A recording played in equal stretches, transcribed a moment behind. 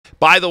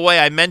By the way,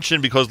 I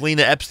mentioned because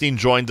Lena Epstein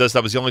joined us,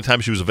 that was the only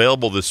time she was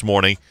available this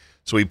morning,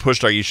 so we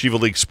pushed our Yeshiva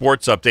League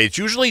sports update. It's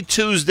usually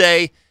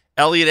Tuesday.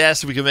 Elliot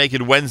asked if we could make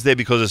it Wednesday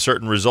because of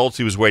certain results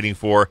he was waiting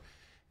for,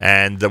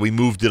 and we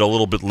moved it a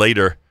little bit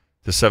later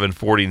to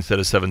 7:40 instead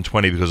of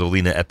 7:20 because of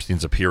Lena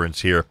Epstein's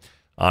appearance here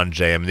on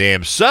JM the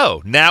AM.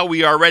 So, now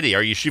we are ready.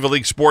 Our Yeshiva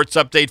League sports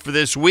update for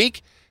this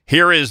week.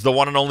 Here is the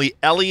one and only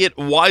Elliot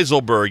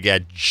Weiselberg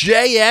at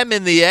JM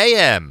in the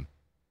AM.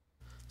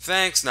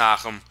 Thanks,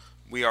 Nachum.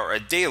 We are a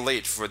day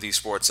late for the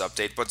sports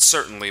update, but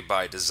certainly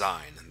by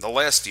design. The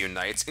last few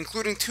nights,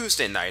 including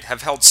Tuesday night,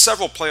 have held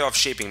several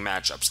playoff-shaping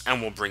matchups,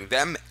 and we'll bring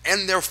them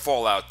and their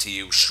fallout to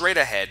you straight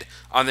ahead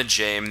on the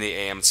JM the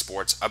AM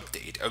Sports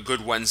Update. A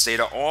good Wednesday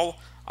to all.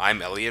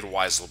 I'm Elliot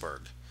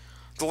Weiselberg.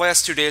 The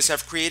last 2 days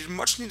have created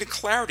much-needed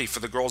clarity for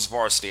the Girls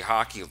Varsity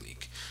Hockey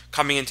League.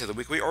 Coming into the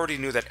week, we already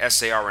knew that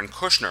SAR and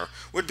Kushner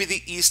would be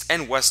the East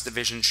and West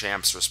Division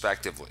champs,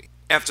 respectively.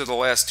 After the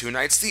last 2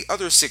 nights, the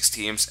other 6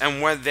 teams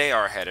and where they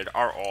are headed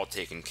are all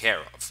taken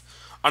care of.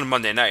 On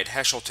Monday night,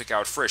 Heschel took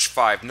out Frisch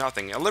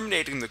 5-0,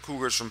 eliminating the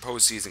Cougars from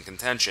postseason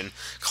contention,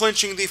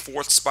 clinching the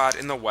 4th spot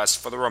in the West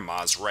for the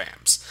Ramaz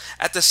Rams.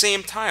 At the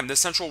same time, the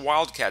Central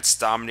Wildcats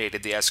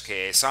dominated the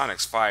SKA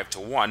Sonics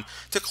 5-1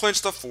 to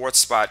clinch the 4th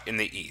spot in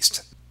the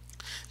East.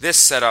 This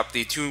set up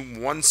the 2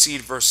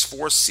 1-seed versus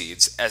 4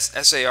 seeds as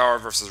SAR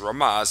versus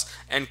Ramaz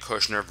and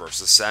Kushner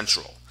versus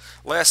Central.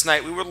 Last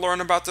night we would learn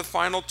about the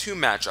final 2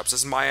 matchups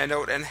as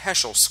Mayanot and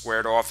Heschel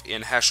squared off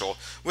in Heschel,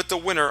 with the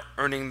winner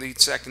earning the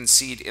 2nd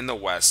seed in the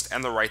West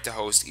and the right to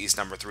host East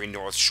number 3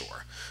 North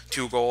Shore.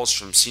 2 goals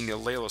from senior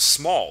Layla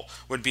Small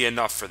would be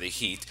enough for the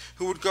Heat,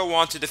 who would go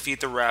on to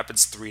defeat the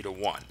Rapids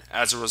 3-1.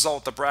 As a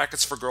result, the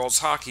brackets for girls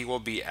hockey will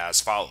be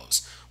as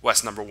follows.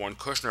 West number 1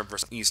 Kushner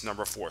versus East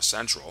number 4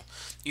 Central,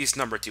 East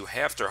number 2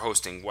 Hafter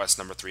hosting West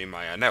number 3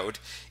 Mayanot,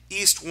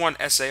 East 1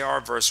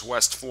 SAR versus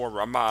West 4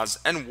 Ramaz,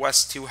 and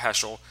West 2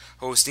 Heschel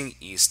hosting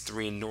East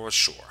 3 North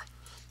Shore.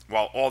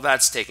 While all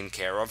that's taken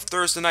care of,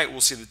 Thursday night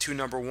we'll see the 2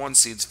 number 1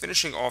 seeds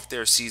finishing off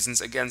their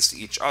seasons against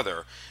each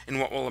other in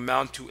what will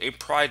amount to a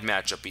pride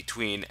matchup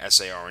between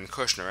SAR and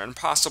Kushner, and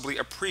possibly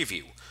a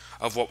preview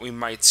of what we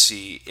might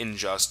see in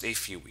just a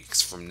few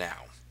weeks from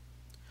now.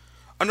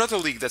 Another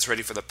league that's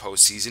ready for the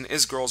postseason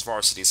is girls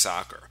varsity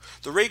soccer.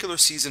 The regular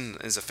season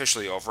is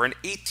officially over and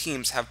 8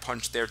 teams have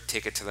punched their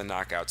ticket to the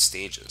knockout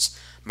stages.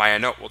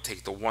 Mayanot will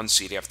take the 1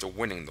 seed after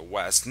winning the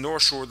West,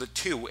 North Shore the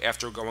 2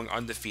 after going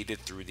undefeated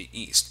through the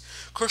East.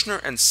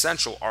 Kushner and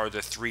Central are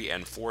the 3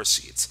 and 4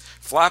 seeds.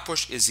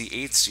 Flatbush is the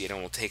 8th seed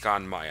and will take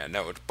on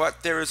Mayanot,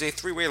 but there is a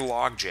 3-way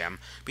logjam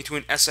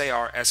between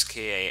SAR,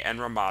 SKA, and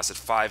Ramaz at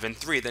 5 and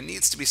 3 that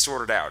needs to be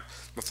sorted out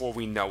before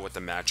we know what the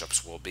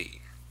matchups will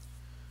be.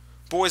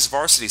 Boys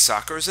varsity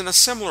soccer is in a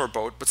similar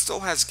boat but still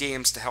has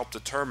games to help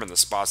determine the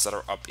spots that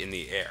are up in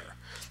the air.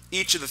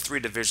 Each of the 3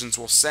 divisions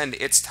will send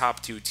its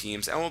top 2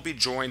 teams and will be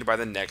joined by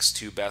the next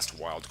 2 best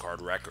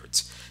wildcard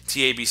records.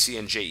 TABC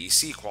and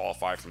JEC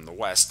qualify from the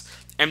West,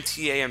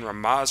 MTA and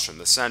Ramaz from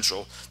the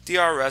Central,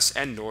 DRS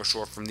and North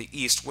Shore from the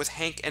East, with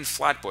Hank and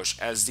Flatbush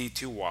as the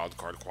 2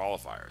 wildcard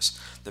qualifiers.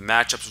 The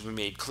matchups will be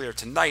made clear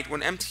tonight when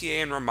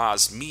MTA and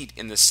Ramaz meet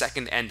in the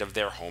second end of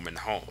their home and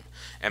home.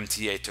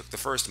 MTA took the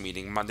first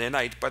meeting Monday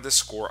night by the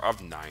score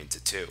of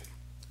 9-2.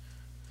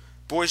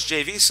 Boys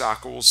JV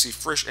soccer will see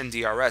Frisch and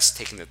DRS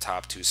taking the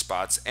top 2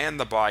 spots and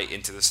the bye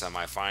into the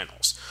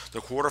semifinals.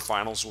 The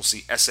quarterfinals will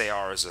see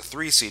SAR as a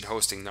 3 seed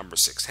hosting number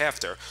 6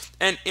 Hafter,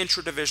 and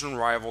intra-division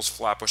rivals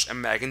Flatbush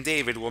and Magen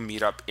David will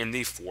meet up in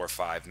the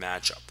 4-5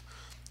 matchup.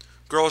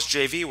 Girls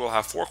JV will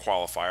have 4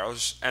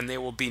 qualifiers, and they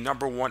will be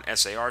number 1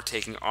 SAR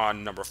taking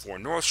on number 4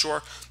 North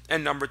Shore,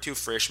 and number 2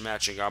 Frisch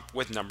matching up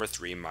with number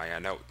 3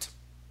 Mayanot.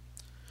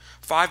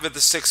 5 of the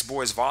 6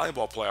 boys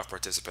volleyball playoff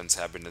participants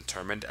have been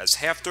determined, as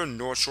Hafter,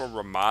 North Shore,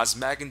 Ramaz,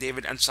 Magen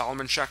David, and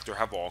Solomon Schechter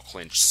have all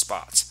clinched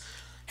spots.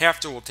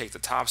 Hafter will take the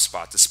top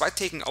spot despite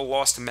taking a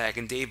loss to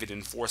Magen David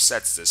in 4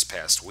 sets this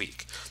past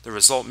week. The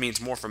result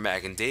means more for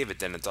Magen David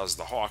than it does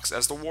the Hawks,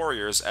 as the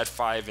Warriors at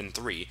 5 and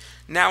 3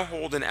 now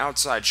hold an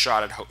outside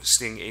shot at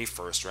hosting a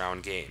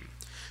first-round game.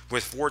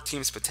 With 4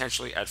 teams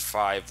potentially at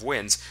 5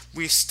 wins,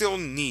 we still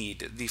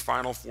need the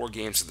final 4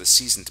 games of the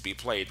season to be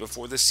played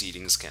before the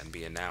seedings can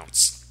be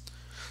announced.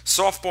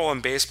 Softball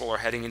and baseball are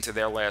heading into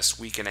their last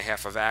week and a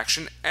half of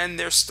action, and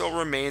there still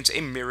remains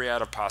a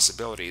myriad of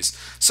possibilities,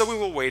 so we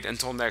will wait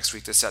until next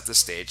week to set the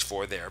stage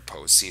for their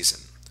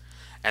postseason.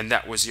 And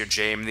that was your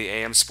JM the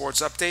AM Sports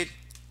Update.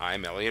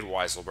 I'm Elliot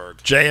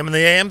Weiselberg. JM in the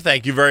AM,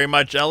 thank you very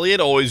much, Elliot.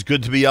 Always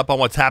good to be up on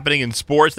what's happening in sports.